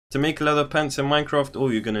To make leather pants in Minecraft,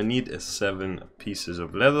 all you're gonna need is 7 pieces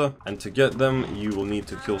of leather, and to get them you will need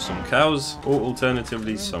to kill some cows or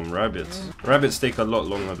alternatively some rabbits. Rabbits take a lot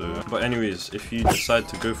longer though, but anyways, if you decide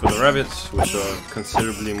to go for the rabbits, which are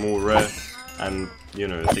considerably more rare and you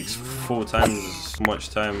know it takes 4 times as much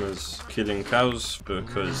time as killing cows,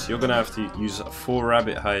 because you're gonna have to use 4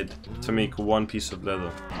 rabbit hide to make 1 piece of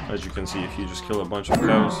leather. As you can see, if you just kill a bunch of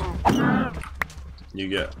cows, you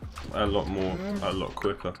get a lot more, a lot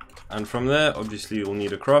quicker. And from there, obviously you'll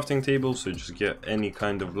need a crafting table, so just get any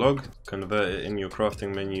kind of log, convert it in your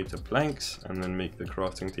crafting menu to planks, and then make the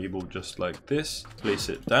crafting table just like this. Place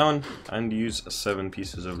it down, and use 7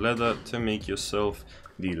 pieces of leather to make yourself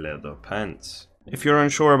the leather pants. If you're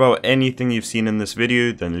unsure about anything you've seen in this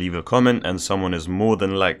video, then leave a comment and someone is more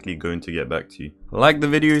than likely going to get back to you. Like the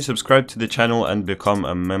video, subscribe to the channel and become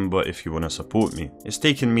a member if you want to support me. It's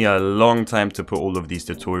taken me a long time to put all of these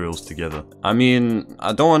tutorials together. I mean,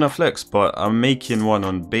 I don't want to flex, but I'm making one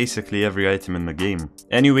on basically every item in the game.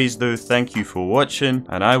 Anyways though, thank you for watching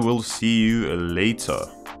and I will see you later.